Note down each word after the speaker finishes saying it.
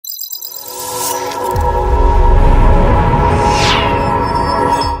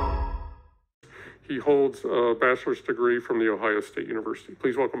holds a bachelor's degree from the Ohio State University.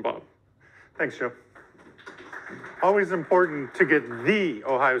 Please welcome Bob. Thanks, Joe. Always important to get the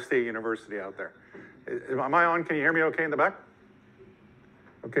Ohio State University out there. Am I on? Can you hear me okay in the back?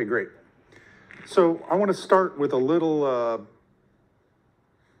 Okay, great. So I want to start with a little, okay,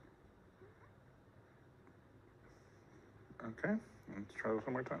 let's try this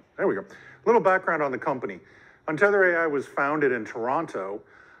one more time. There we go. A little background on the company. Untether AI was founded in Toronto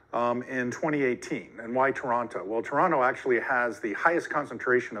in 2018. And why Toronto? Well, Toronto actually has the highest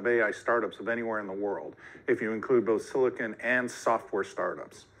concentration of AI startups of anywhere in the world, if you include both silicon and software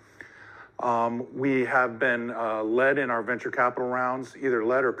startups. We have been led in our venture capital rounds, either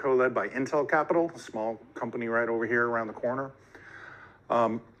led or co-led by Intel Capital, a small company right over here around the corner.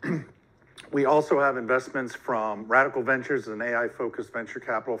 We also have investments from Radical Ventures, an AI-focused venture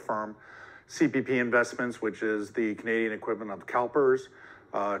capital firm, CPP Investments, which is the Canadian equivalent of CalPERS,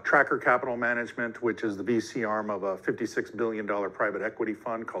 Tracker Capital Management, which is the VC arm of a $56 billion private equity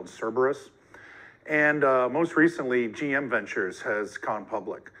fund called Cerberus. And most recently, GM Ventures has gone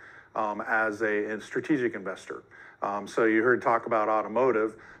public as a strategic investor. So you heard talk about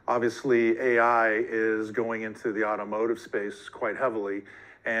automotive. Obviously, AI is going into the automotive space quite heavily,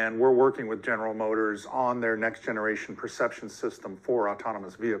 and we're working with General Motors on their next generation perception system for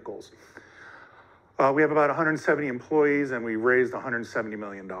autonomous vehicles. We have about 170 employees, and we raised $170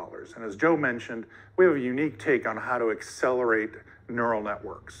 million. And as Joe mentioned, we have a unique take on how to accelerate neural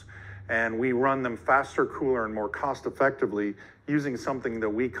networks. And we run them faster, cooler, and more cost effectively using something that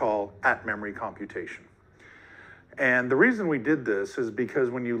we call at-memory computation. And the reason we did this is because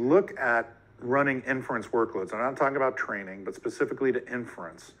when you look at running inference workloads, I'm not talking about training, but specifically to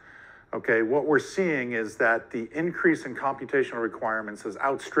inference, okay, what we're seeing is that the increase in computational requirements is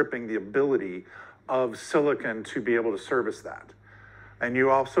outstripping the ability of silicon to be able to service that. And you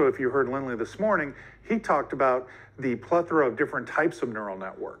also, if you heard Linley this morning, he talked about the plethora of different types of neural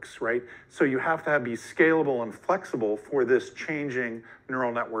networks, right? So you have to be scalable and flexible for this changing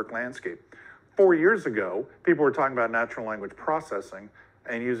neural network landscape. 4 years ago, people were talking about natural language processing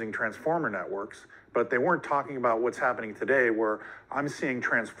and using transformer networks, but they weren't talking about what's happening today, where I'm seeing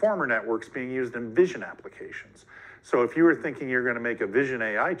transformer networks being used in vision applications. So if you were thinking you're going to make a vision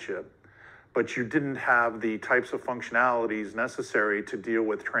AI chip, but you didn't have the types of functionalities necessary to deal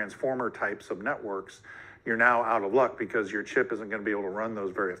with transformer types of networks, you're now out of luck because your chip isn't going to be able to run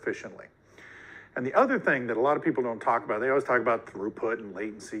those very efficiently. And the other thing that a lot of people don't talk about, they always talk about throughput and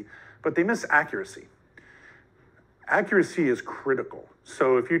latency, but they miss accuracy. Accuracy is critical.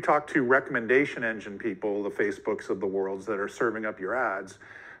 So if you talk to recommendation engine people, the Facebooks of the world that are serving up your ads,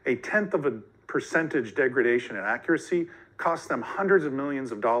 0.1% degradation in accuracy costs them hundreds of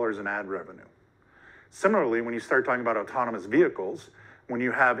millions of dollars in ad revenue. Similarly, when you start talking about autonomous vehicles, when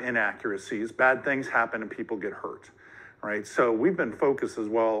you have inaccuracies, bad things happen and people get hurt, right? So we've been focused as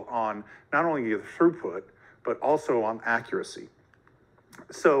well on not only the throughput, but also on accuracy.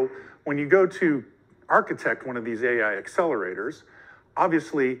 So when you go to architect one of these AI accelerators,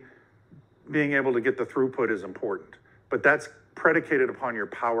 obviously being able to get the throughput is important, but that's predicated upon your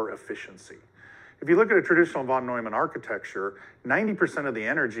power efficiency. If you look at a traditional von Neumann architecture, 90% of the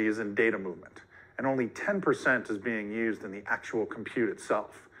energy is in data movement, and only 10% is being used in the actual compute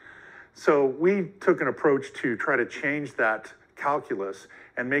itself. So we took an approach to try to change that calculus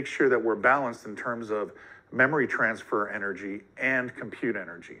and make sure that we're balanced in terms of memory transfer energy and compute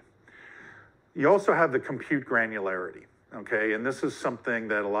energy. You also have the compute granularity, okay? And this is something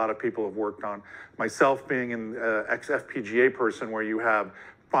that a lot of people have worked on. Myself being an ex-FPGA person, where you have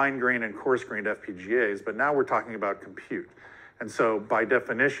fine-grained and coarse-grained FPGAs, but now we're talking about compute. And so by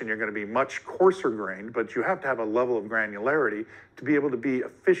definition, you're going to be much coarser-grained, but you have to have a level of granularity to be able to be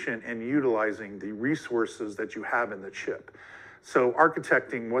efficient in utilizing the resources that you have in the chip. So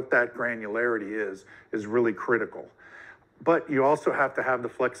architecting what that granularity is really critical. But you also have to have the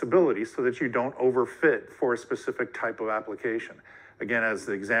flexibility so that you don't overfit for a specific type of application. Again, as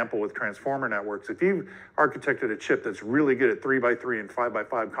the example with transformer networks, if you've architected a chip that's really good at 3x3 and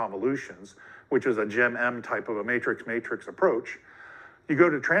 5x5 convolutions, which is a GEM-M type of a matrix-matrix approach, you go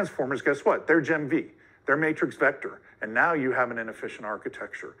to transformers, guess what? They're GEM-V, they're matrix vector, and now you have an inefficient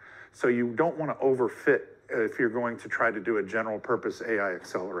architecture. So you don't want to overfit if you're going to try to do a general purpose AI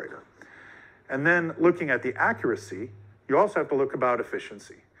accelerator. And then looking at the accuracy, you also have to look about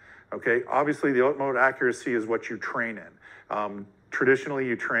efficiency, okay? Obviously, the ultimate accuracy is what you train in. Traditionally,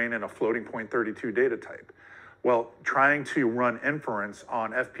 you train in a floating point 32 data type. Well, trying to run inference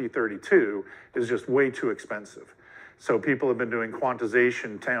on FP32 is just way too expensive. So people have been doing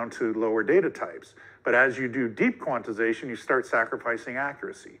quantization down to lower data types. But as you do deep quantization, you start sacrificing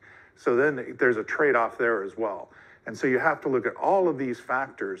accuracy. So then there's a trade-off there as well. And so you have to look at all of these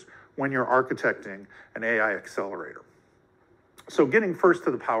factors when you're architecting an AI accelerator. So getting first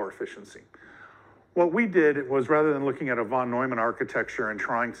to the power efficiency. What we did was, rather than looking at a von Neumann architecture and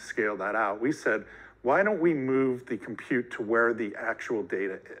trying to scale that out, we said, why don't we move the compute to where the actual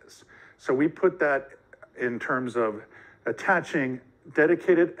data is? So we put that in terms of attaching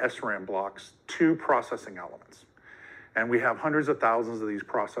dedicated SRAM blocks to processing elements. And we have hundreds of thousands of these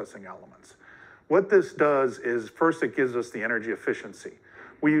processing elements. What this does is, first, it gives us the energy efficiency.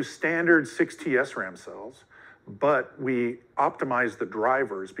 We use standard 6T SRAM cells, but we optimize the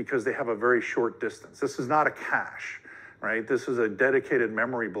drivers because they have a very short distance. This is not a cache, right? This is a dedicated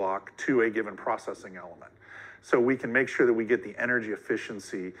memory block to a given processing element. So we can make sure that we get the energy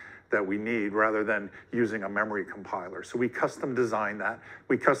efficiency that we need rather than using a memory compiler. So we custom design that.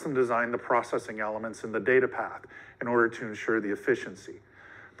 We custom design the processing elements in the data path in order to ensure the efficiency.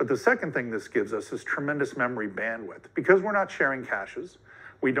 But the second thing this gives us is tremendous memory bandwidth. Because we're not sharing caches,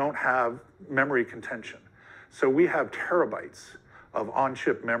 we don't have memory contention. So we have terabytes of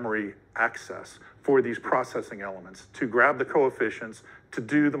on-chip memory access for these processing elements to grab the coefficients, to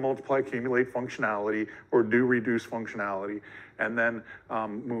do the multiply accumulate functionality or do reduce functionality, and then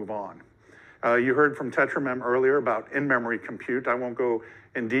move on. You heard from Tetramem earlier about in-memory compute. I won't go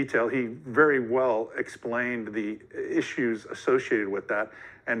in detail. He very well explained the issues associated with that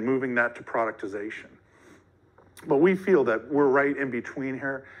and moving that to productization. But we feel that we're right in between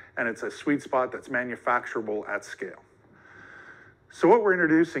here, and it's a sweet spot that's manufacturable at scale. So what we're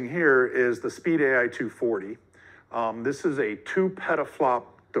introducing here is the speedAI 240. This is a 2 petaflop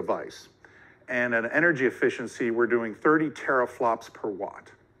device, and an energy efficiency, we're doing 30 teraflops per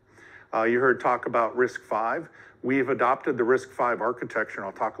watt. You heard talk about RISC-V. We've adopted the RISC-V architecture, and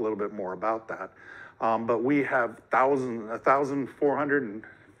I'll talk a little bit more about that. But we have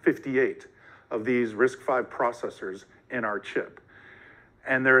 1,458 of these RISC-V processors in our chip.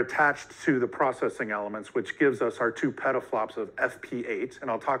 And they're attached to the processing elements, which gives us our 2 petaflops of FP8,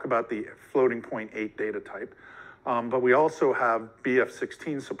 and I'll talk about the floating point 8 data type. But we also have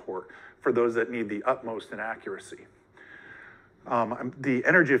BF16 support for those that need the utmost in accuracy. The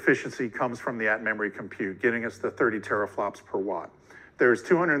energy efficiency comes from the at-memory compute, getting us the 30 teraflops per watt. There's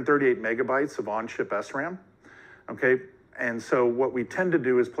 238 megabytes of on-chip SRAM, okay? And so what we tend to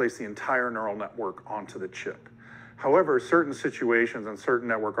do is place the entire neural network onto the chip. However, certain situations and certain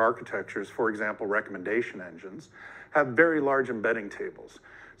network architectures, for example, recommendation engines, have very large embedding tables.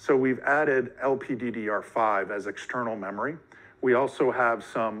 So we've added LPDDR5 as external memory. We also have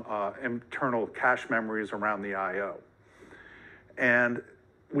some internal cache memories around the I/O. And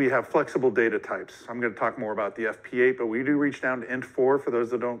we have flexible data types. I'm going to talk more about the FP8, but we do reach down to int4 for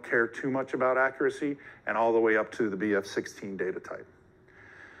those that don't care too much about accuracy, and all the way up to the BF16 data type.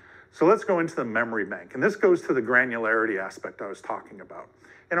 So let's go into the memory bank. And this goes to the granularity aspect I was talking about.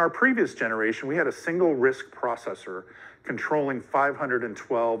 In our previous generation, we had a single RISC processor controlling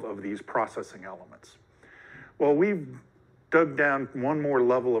 512 of these processing elements. Well, we've dug down one more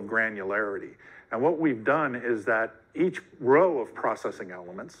level of granularity. And what we've done is that each row of processing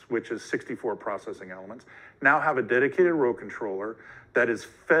elements, which is 64 processing elements, now have a dedicated row controller that is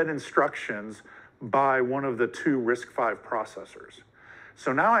fed instructions by one of the 2 RISC-V processors.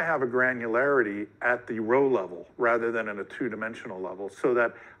 So now I have a granularity at the row level rather than in a 2-dimensional level, so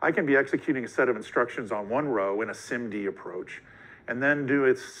that I can be executing a set of instructions on one row in a SIMD approach, and then do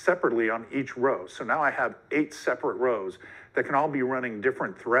it separately on each row. So now I have 8 separate rows that can all be running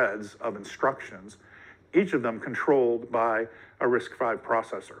different threads of instructions, each of them controlled by a RISC-V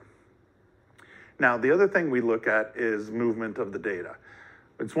processor. Now, the other thing we look at is movement of the data.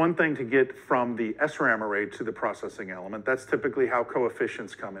 It's one thing to get from the SRAM array to the processing element. That's typically how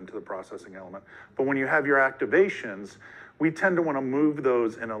coefficients come into the processing element. But when you have your activations, we tend to want to move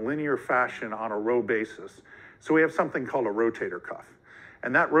those in a linear fashion on a row basis. So we have something called a rotator cuff.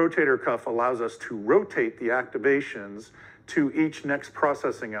 And that rotator cuff allows us to rotate the activations to each next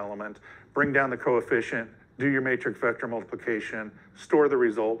processing element, bring down the coefficient, do your matrix vector multiplication, store the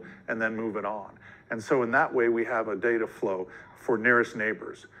result, and then move it on. And so in that way, we have a data flow for nearest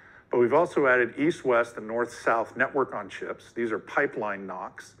neighbors. But we've also added east-west and north-south network on chips. These are pipeline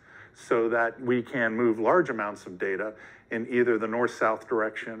NOCs, so that we can move large amounts of data in either the north-south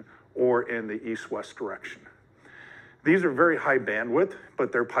direction or in the east-west direction. These are very high bandwidth,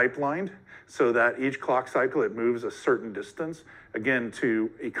 but they're pipelined so that each clock cycle it moves a certain distance, again, to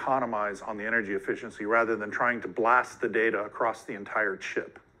economize on the energy efficiency rather than trying to blast the data across the entire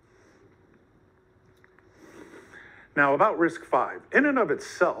chip. Now about RISC-V, in and of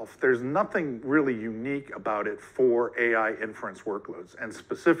itself, there's nothing really unique about it for AI inference workloads, and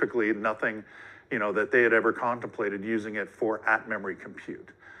specifically nothing, that they had ever contemplated using it for at-memory compute.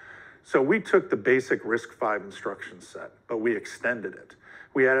 So we took the basic RISC-V instruction set, but we extended it.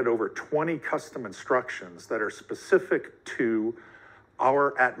 We added over 20 custom instructions that are specific to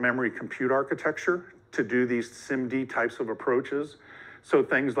our at-memory compute architecture to do these SIMD types of approaches. So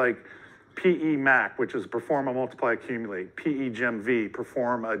things like PE-MAC, which is perform a multiply accumulate, PE-GEM-V,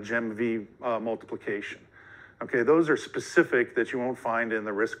 perform a GEM-V multiplication. Okay, those are specific that you won't find in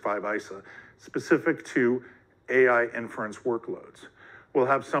the RISC-V ISA, specific to AI inference workloads. We'll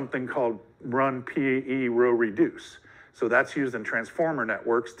have something called run PE row reduce. So that's used in transformer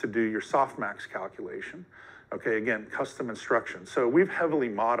networks to do your softmax calculation. Okay, again, custom instructions. So we've heavily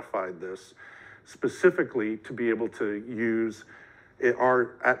modified this specifically to be able to use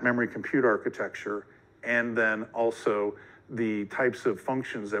our at-memory compute architecture, and then also the types of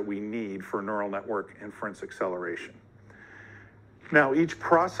functions that we need for neural network inference acceleration. Now, each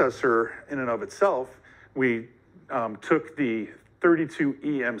processor in and of itself, we took the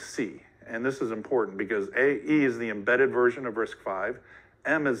 32EMC, and this is important because E is the embedded version of RISC-V,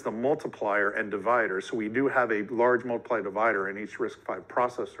 M is the multiplier and divider, so we do have a large multiply divider in each RISC-V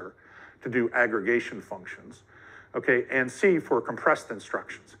processor to do aggregation functions. Okay, and C for compressed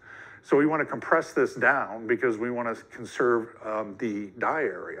instructions. So we want to compress this down because we want to conserve the die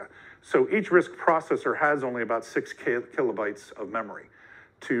area. So each RISC processor has only about 6 kilobytes of memory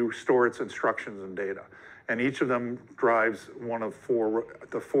to store its instructions and data. And each of them drives one of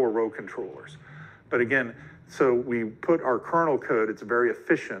the four row controllers. But again, so we put our kernel code, it's very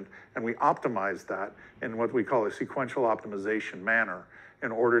efficient, and we optimize that in what we call a sequential optimization manner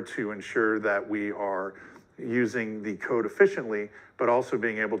in order to ensure that we are using the code efficiently, but also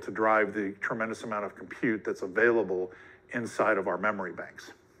being able to drive the tremendous amount of compute that's available inside of our memory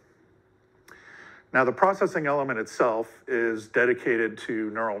banks. Now, the processing element itself is dedicated to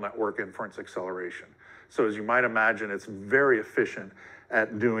neural network inference acceleration. So as you might imagine, it's very efficient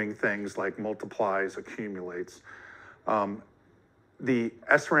at doing things like multiplies, accumulates. The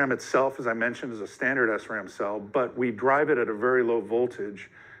SRAM itself, as I mentioned, is a standard SRAM cell, but we drive it at a very low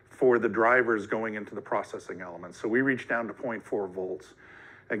voltage for the drivers going into the processing elements. So we reach down to 0.4 volts.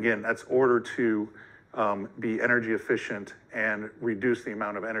 Again, that's order to be energy efficient and reduce the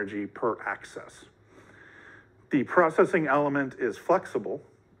amount of energy per access. The processing element is flexible.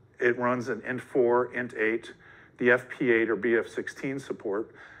 It runs an int4, int8, the FP8 or BF16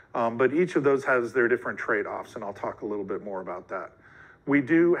 support, but each of those has their different trade-offs, and I'll talk a little bit more about that. We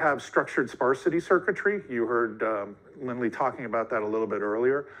do have structured sparsity circuitry. You heard Linley talking about that a little bit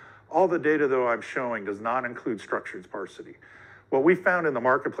earlier. All the data, though, I'm showing does not include structured sparsity. What we found in the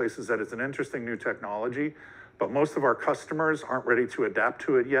marketplace is that it's an interesting new technology, but most of our customers aren't ready to adapt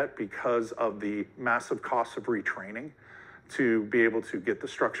to it yet because of the massive costs of retraining to be able to get the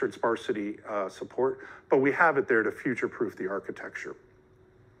structured sparsity support, but we have it there to future-proof the architecture.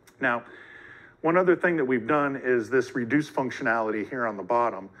 Now, one other thing that we've done is this reduce functionality here on the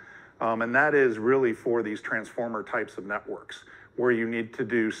bottom, and that is really for these transformer types of networks, where you need to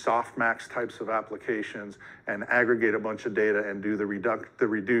do softmax types of applications and aggregate a bunch of data and do the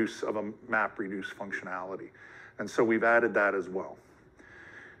reduce of a map reduce functionality. And so we've added that as well.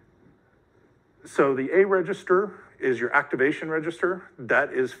 So the A register is your activation register.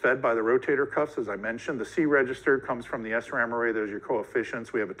 That is fed by the rotator cuffs, as I mentioned. The C register comes from the SRAM array. There's your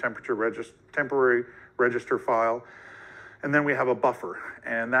coefficients. We have a temporary register file. And then we have a buffer,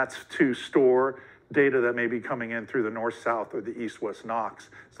 and that's to store data that may be coming in through the north-south or the east-west NOCs,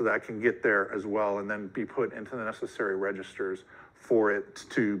 so that can get there as well and then be put into the necessary registers for it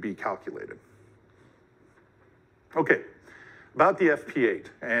to be calculated. Okay, about the FP8,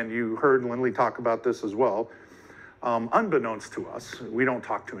 and you heard Linley talk about this as well. Unbeknownst to us, we don't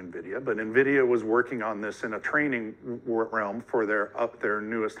talk to NVIDIA, but NVIDIA was working on this in a training realm for their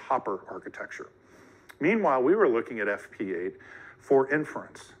newest Hopper architecture. Meanwhile, we were looking at FP8 for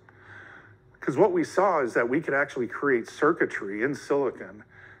inference, because what we saw is that we could actually create circuitry in silicon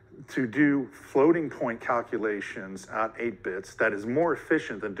to do floating point calculations at 8 bits that is more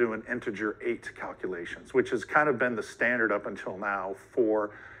efficient than doing integer 8 calculations, which has kind of been the standard up until now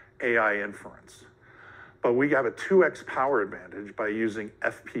for AI inference. But we have a 2x power advantage by using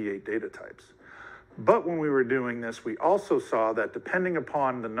FP8 data types. But when we were doing this, we also saw that depending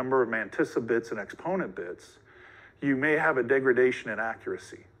upon the number of mantissa bits and exponent bits, you may have a degradation in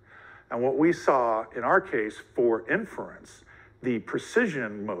accuracy. And what we saw in our case for inference, the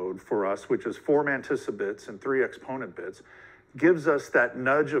precision mode for us, which is 4 mantissa bits and 3 exponent bits, gives us that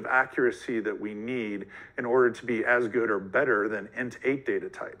nudge of accuracy that we need in order to be as good or better than int8 data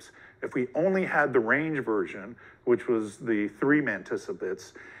types. If we only had the range version, which was the 3 mantissa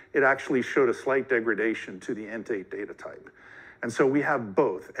bits, it actually showed a slight degradation to the int8 data type. And so we have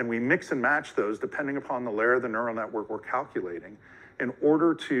both, and we mix and match those depending upon the layer of the neural network we're calculating in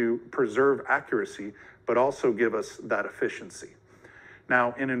order to preserve accuracy, but also give us that efficiency.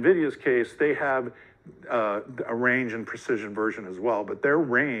 Now, in NVIDIA's case, they have a range and precision version as well, but their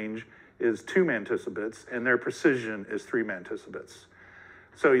range is 2 mantissa bits and their precision is 3 mantissa bits.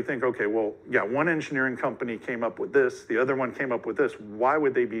 So you think, okay, well, yeah, one engineering company came up with this, the other one came up with this. Why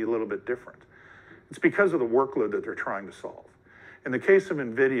would they be a little bit different? It's because of the workload that they're trying to solve. In the case of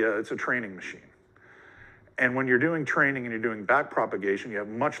NVIDIA, it's a training machine. And when you're doing training and you're doing backpropagation, you have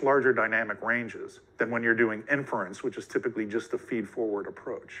much larger dynamic ranges than when you're doing inference, which is typically just a feed-forward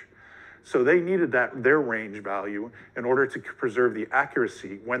approach. So they needed their range value in order to preserve the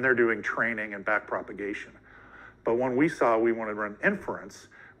accuracy when they're doing training and backpropagation. But when we saw we wanted to run inference,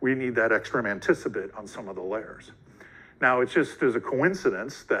 we need that extra mantissa bit on some of the layers. Now, it's just there's a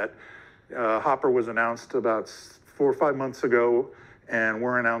coincidence that Hopper was announced about 4 or 5 months ago, and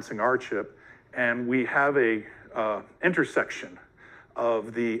we're announcing our chip, and we have a intersection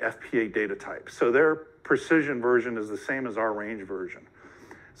of the FP8 data type. So their precision version is the same as our range version.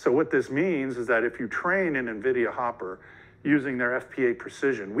 So what this means is that if you train in NVIDIA Hopper using their FP8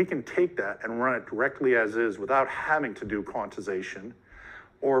 precision, we can take that and run it directly as is without having to do quantization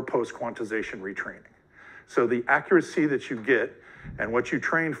or post-quantization retraining. So the accuracy that you get and what you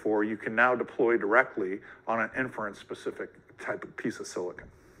trained for, you can now deploy directly on an inference-specific type of piece of silicon.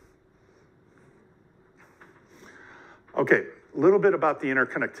 Okay, a little bit about the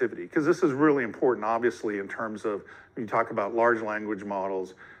interconnectivity, because this is really important, obviously, in terms of when you talk about large language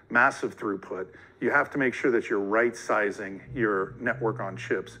models, massive throughput, you have to make sure that you're right-sizing your network on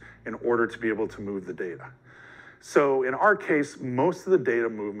chips in order to be able to move the data. So in our case, most of the data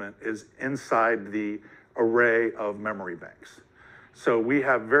movement is inside the array of memory banks. So we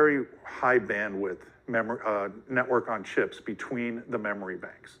have very high bandwidth network on chips between the memory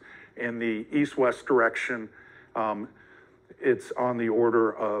banks. In the east-west direction, it's on the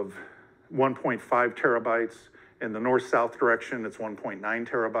order of 1.5 terabytes. In the north-south direction, it's 1.9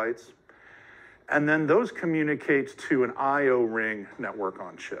 terabytes. And then those communicate to an I/O ring network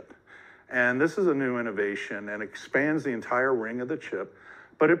on chip. And this is a new innovation and expands the entire ring of the chip,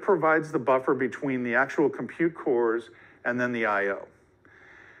 but it provides the buffer between the actual compute cores and then the I/O.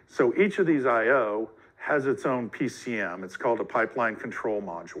 So each of these I/O has its own PCM. It's called a pipeline control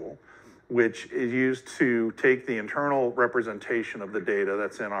module, which is used to take the internal representation of the data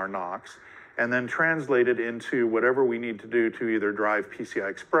that's in our NOCs and then translate it into whatever we need to do to either drive PCI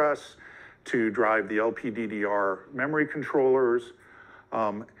Express, to drive the LPDDR memory controllers.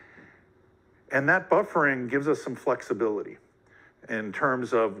 And that buffering gives us some flexibility in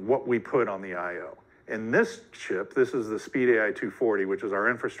terms of what we put on the I/O. In this chip, this is the speedAI 240, which is our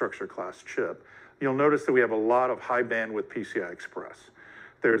infrastructure class chip. You'll notice that we have a lot of high bandwidth PCI Express.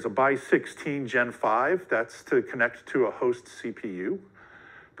 There's a by 16 Gen 5, that's to connect to a host CPU.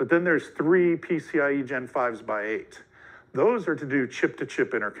 But then there's 3 PCIe Gen 5s by 8. Those are to do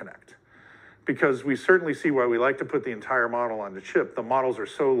chip-to-chip interconnect. Because we certainly see why we like to put the entire model on the chip. The models are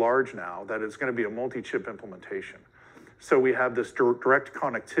so large now that it's going to be a multi-chip implementation. So we have this direct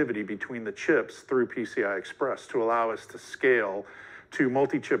connectivity between the chips through PCI Express to allow us to scale to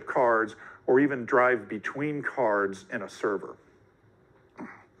multi-chip cards or even drive between cards in a server.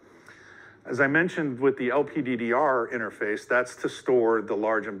 As I mentioned with the LPDDR interface, that's to store the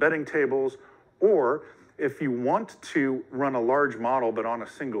large embedding tables, or if you want to run a large model but on a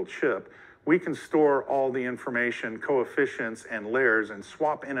single chip, we can store all the information, coefficients, and layers and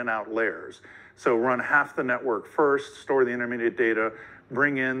swap in and out layers. So run half the network first, store the intermediate data,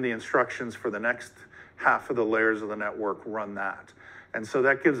 bring in the instructions for the next half of the layers of the network, run that. And so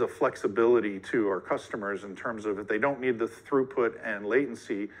that gives a flexibility to our customers in terms of if they don't need the throughput and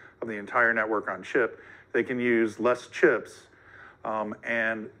latency of the entire network on chip, they can use less chips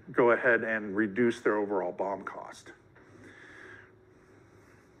and go ahead and reduce their overall BOM cost.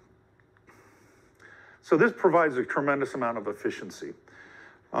 So this provides a tremendous amount of efficiency.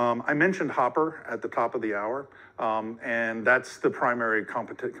 I mentioned Hopper at the top of the hour, and that's the primary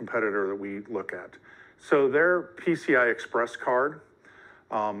competitor that we look at. So their PCI Express card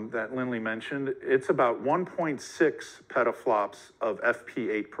that Linley mentioned, it's about 1.6 petaflops of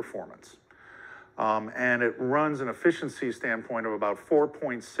FP8 performance. And it runs an efficiency standpoint of about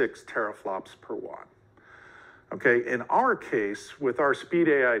 4.6 teraflops per watt. Okay, in our case, with our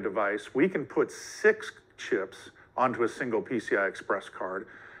speedAI device, we can put 6 chips onto a single PCI Express card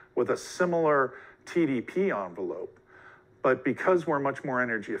with a similar TDP envelope. But because we're much more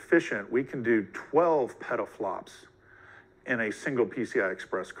energy efficient, we can do 12 petaflops in a single PCI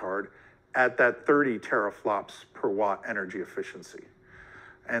Express card at that 30 teraflops per watt energy efficiency.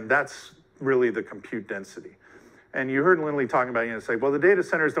 And that's really the compute density. And you heard Linley talking about, say, well, the data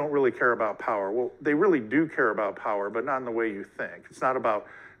centers don't really care about power. Well, they really do care about power, but not in the way you think. It's not about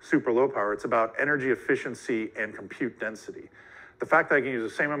super low power. It's about energy efficiency and compute density. The fact that I can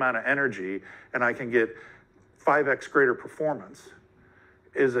use the same amount of energy and I can get 5x greater performance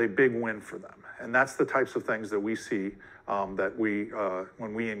is a big win for them. And that's the types of things that we see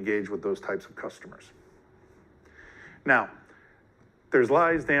when we engage with those types of customers. Now, there's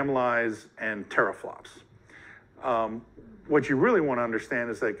lies, damn lies, and teraflops. What you really want to understand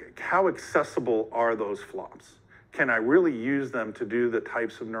is like, how accessible are those flops? Can I really use them to do the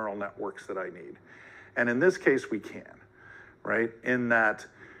types of neural networks that I need? And in this case, we can, right? In that,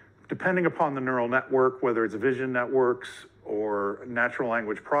 depending upon the neural network, whether it's vision networks or natural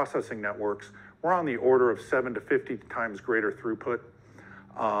language processing networks, we're on the order of 7 to 50 times greater throughput.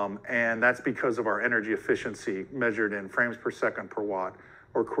 And that's because of our energy efficiency measured in frames per second per watt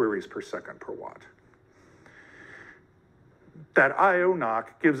or queries per second per watt. That I/O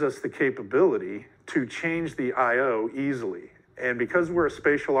knock gives us the capability to change the I/O easily. And because we're a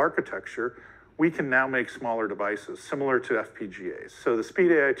spatial architecture, we can now make smaller devices, similar to FPGAs. So the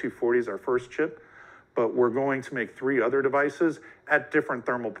speedAI 240 is our first chip, but we're going to make 3 other devices at different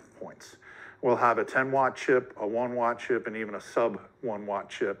thermal points. We'll have a 10-watt chip, a 1-watt chip, and even a sub-1-watt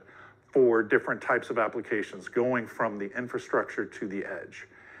chip for different types of applications, going from the infrastructure to the edge.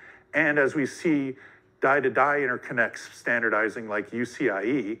 And as we see die-to-die interconnects standardizing like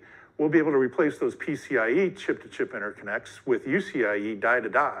UCIe, we'll be able to replace those PCIe chip-to-chip interconnects with UCIe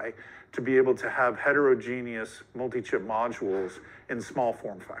die-to-die to be able to have heterogeneous multi-chip modules in small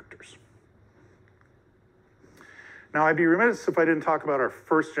form factors. Now, I'd be remiss if I didn't talk about our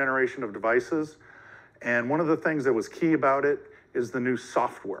first generation of devices. And one of the things that was key about it is the new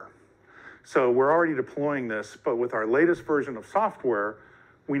software. So we're already deploying this, but with our latest version of software,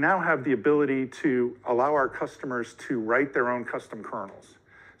 we now have the ability to allow our customers to write their own custom kernels.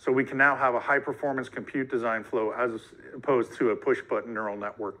 So we can now have a high-performance compute design flow as opposed to a push-button neural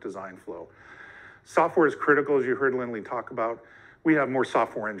network design flow. Software is critical, as you heard Linley talk about. We have more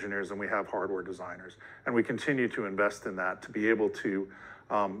software engineers than we have hardware designers, and we continue to invest in that to be able to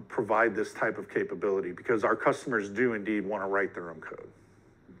provide this type of capability because our customers do indeed want to write their own code.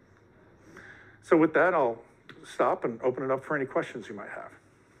 So with that, I'll stop and open it up for any questions you might have.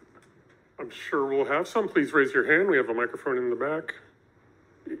 I'm sure we'll have some. Please raise your hand. We have a microphone in the back.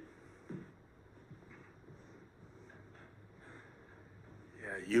 Yeah,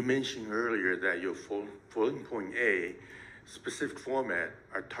 you mentioned earlier that your floating point A specific format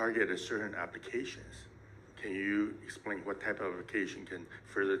are targeted at certain applications. Can you explain what type of application can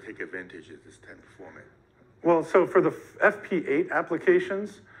further take advantage of this type of format? Well, so for the FP8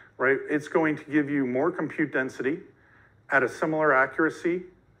 applications, right, it's going to give you more compute density at a similar accuracy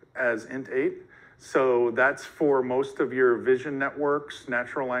as int8. So that's for most of your vision networks,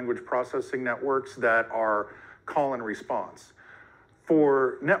 natural language processing networks that are call and response.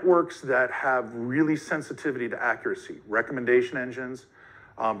 For networks that have really sensitivity to accuracy, recommendation engines,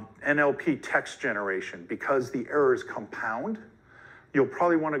 NLP text generation, because the errors compound, you'll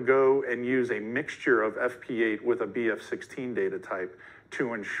probably want to go and use a mixture of FP8 with a BF16 data type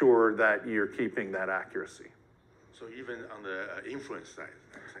to ensure that you're keeping that accuracy. So even on the inference side?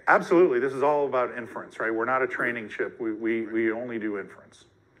 Absolutely. This is all about inference, right? We're not a training chip. We only do inference.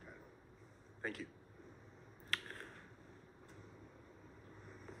 Thank you.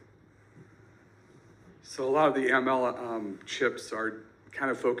 So a lot of the ML chips are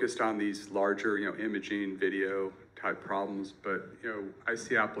kind of focused on these larger, imaging, video type problems. But, I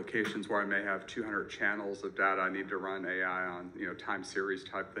see applications where I may have 200 channels of data I need to run AI on, time series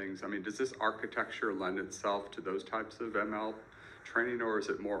type things. I mean, does this architecture lend itself to those types of ML training, or is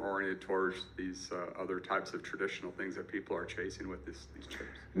it more oriented towards these other types of traditional things that people are chasing with these chips?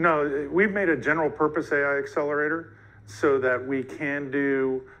 No, we've made a general purpose AI accelerator so that we can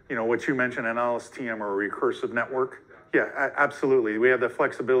do, what you mentioned, an LSTM or a recursive network. Yeah, absolutely. We have the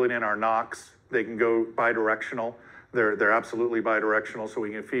flexibility in our NOCs. They can go bidirectional. They're absolutely bidirectional, so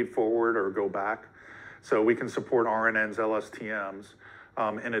we can feed forward or go back. So we can support RNNs, LSTMs,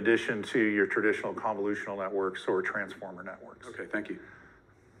 in addition to your traditional convolutional networks or transformer networks. Okay, thank you.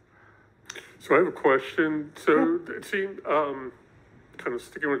 So I have a question. So it seemed, kind of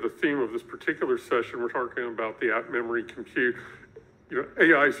sticking with the theme of this particular session, we're talking about the app memory compute.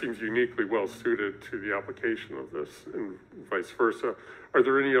 AI seems uniquely well suited to the application of this and vice versa. Are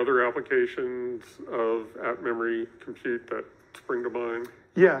there any other applications of at-memory compute that spring to mind?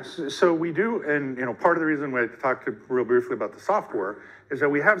 Yes, so we do, and part of the reason we talked real briefly about the software is that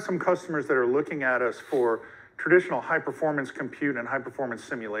we have some customers that are looking at us for traditional high-performance compute and high-performance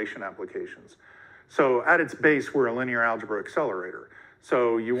simulation applications. So at its base, we're a linear algebra accelerator.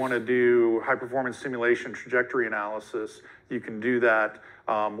 So you want to do high-performance simulation, trajectory analysis. You can do that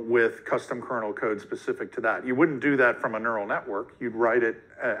with custom kernel code specific to that. You wouldn't do that from a neural network. You'd write it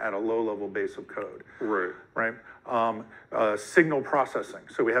at a low-level base of code. Right. Right. Signal processing.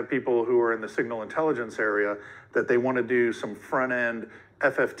 So we have people who are in the signal intelligence area that they want to do some front-end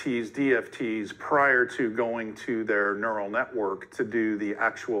FFTs, DFTs prior to going to their neural network to do the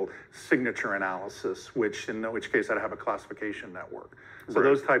actual signature analysis, in which case I'd have a classification network. So Right.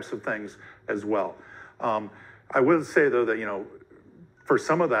 those types of things as well. I will say though that, for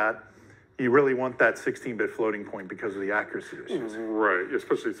some of that, you really want that 16-bit floating point because of the accuracy issues. Right,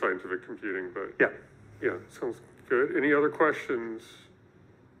 especially scientific computing, but Yeah. sounds good. Any other questions?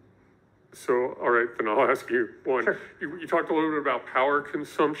 So, all right, then I'll ask you one. Sure. You talked a little bit about power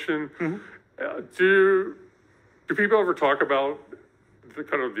consumption. Do people ever talk about the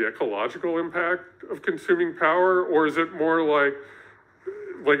kind of the ecological impact of consuming power, or is it more like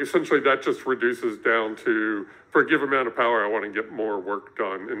essentially that just reduces down to, for a given amount of power, I want to get more work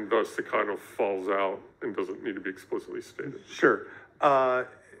done, and thus it kind of falls out and doesn't need to be explicitly stated? Sure.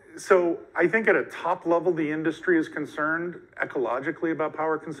 So I think at a top level, the industry is concerned ecologically about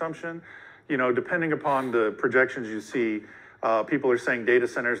power consumption. Depending upon the projections you see, people are saying data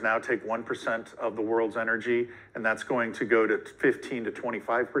centers now take 1% of the world's energy, and that's going to go to 15 to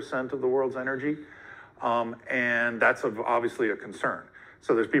 25% of the world's energy. And that's obviously a concern.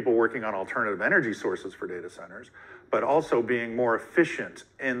 So there's people working on alternative energy sources for data centers, but also being more efficient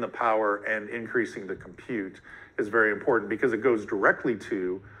in the power and increasing the compute is very important because it goes directly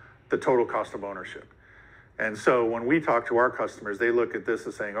to the total cost of ownership. And so when we talk to our customers, they look at this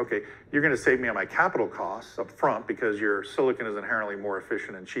as saying, okay, you're going to save me on my capital costs up front because your silicon is inherently more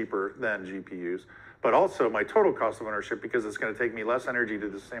efficient and cheaper than GPUs, but also my total cost of ownership because it's going to take me less energy to do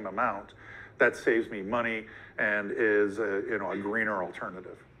the same amount. That saves me money and is a greener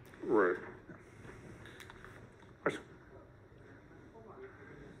alternative. Right. Question?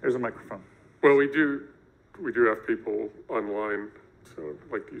 There's a microphone. Well, we do have people online, so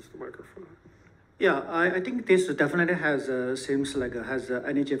I'd like to use the microphone. Yeah, I think this definitely seems like has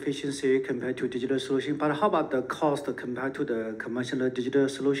energy efficiency compared to digital solution. But how about the cost compared to the conventional digital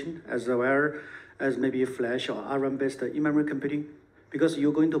solution, as well as maybe flash or ARM-based in-memory computing? Because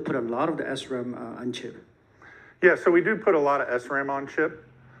you're going to put a lot of the SRAM on chip. Yeah, so we do put a lot of SRAM on chip.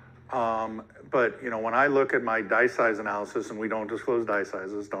 But when I look at my die size analysis, and we don't disclose die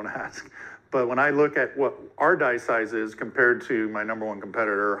sizes, don't ask. But when I look at what our die size is compared to my number one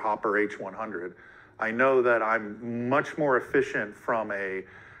competitor, Hopper H100, I know that I'm much more efficient from a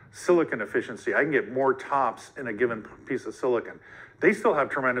silicon efficiency. I can get more tops in a given piece of silicon. They still have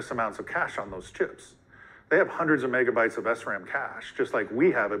tremendous amounts of cache on those chips. They have hundreds of megabytes of SRAM cache, just like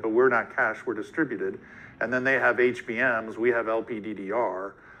we have it, but we're not cache, we're distributed. And then they have HBMs, we have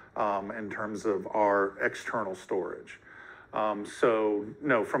LPDDR in terms of our external storage. So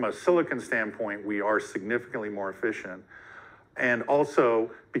no, from a silicon standpoint, we are significantly more efficient. And also,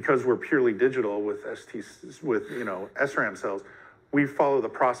 because we're purely digital with SRAM cells, we follow the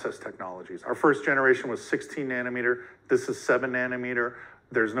process technologies. Our first generation was 16 nanometer, this is 7 nanometer.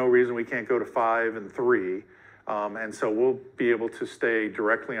 There's no reason we can't go to 5 and 3. And so we'll be able to stay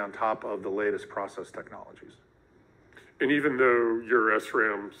directly on top of the latest process technologies. And even though your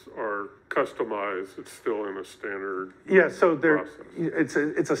SRAMs are customized, it's still in a standard so process.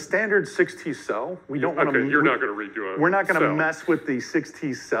 It's a standard 6T cell. We don't want to. Okay, you're not going to redo it. We're not going to mess with the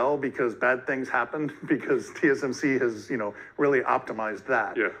 6T cell because bad things happened because TSMC has really optimized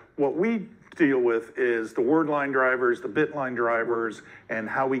that. Yeah. What we deal with is the word line drivers, the bit line drivers, and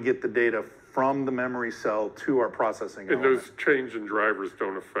how we get the data from the memory cell to our processing And element. those change in drivers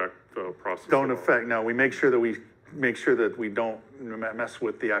don't affect the process. Don't affect. No, we make sure that we don't mess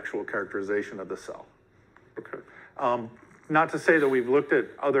with the actual characterization of the cell. Okay. Not to say that we've looked at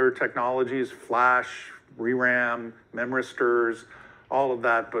other technologies, flash, ReRAM, memristors, all of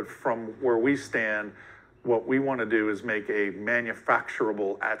that, but from where we stand, what we want to do is make a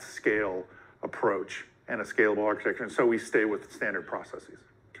manufacturable at scale approach and a scalable architecture, and so we stay with standard processes.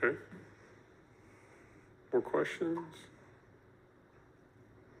 Okay. More questions?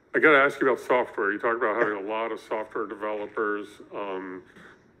 I got to ask you about software. You talked about having a lot of software developers.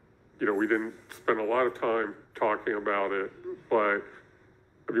 We didn't spend a lot of time talking about it, but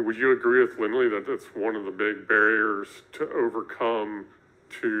I mean, would you agree with Linley that that's one of the big barriers to overcome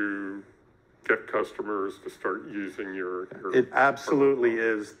to get customers to start using your It absolutely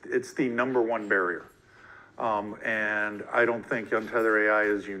is. It's the #1 barrier. And I don't think Untether AI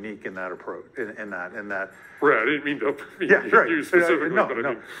is unique in that approach, in that. Right, I didn't mean to Yeah, right. you specifically, No, but I no.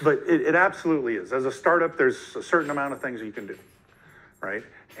 mean, But it absolutely is. As a startup, there's a certain amount of things you can do, right?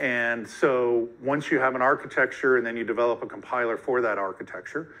 And so once you have an architecture and then you develop a compiler for that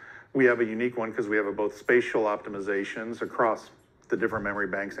architecture, we have a unique one because we have both spatial optimizations across the different memory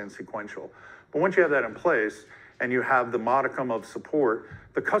banks and sequential. But once you have that in place and you have the modicum of support,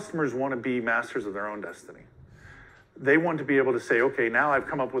 the customers want to be masters of their own destiny. They want to be able to say, okay, now I've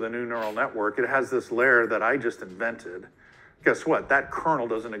come up with a new neural network. It has this layer that I just invented. Guess what? That kernel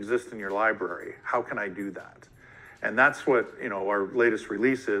doesn't exist in your library. How can I do that? And that's what, our latest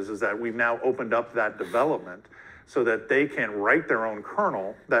release is that we've now opened up that development so that they can write their own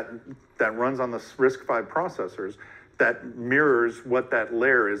kernel that runs on the RISC-V processors that mirrors what that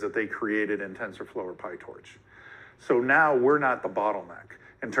layer is that they created in TensorFlow or PyTorch. So now we're not the bottleneck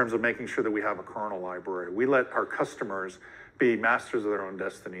in terms of making sure that we have a kernel library. We let our customers be masters of their own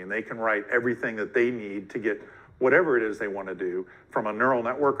destiny, and they can write everything that they need to get whatever it is they want to do from a neural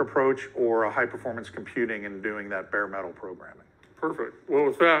network approach or a high-performance computing and doing that bare metal programming. perfect. Well,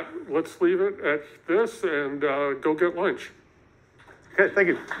 with that, let's leave it at this and go get lunch. Okay, thank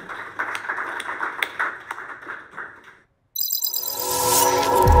you.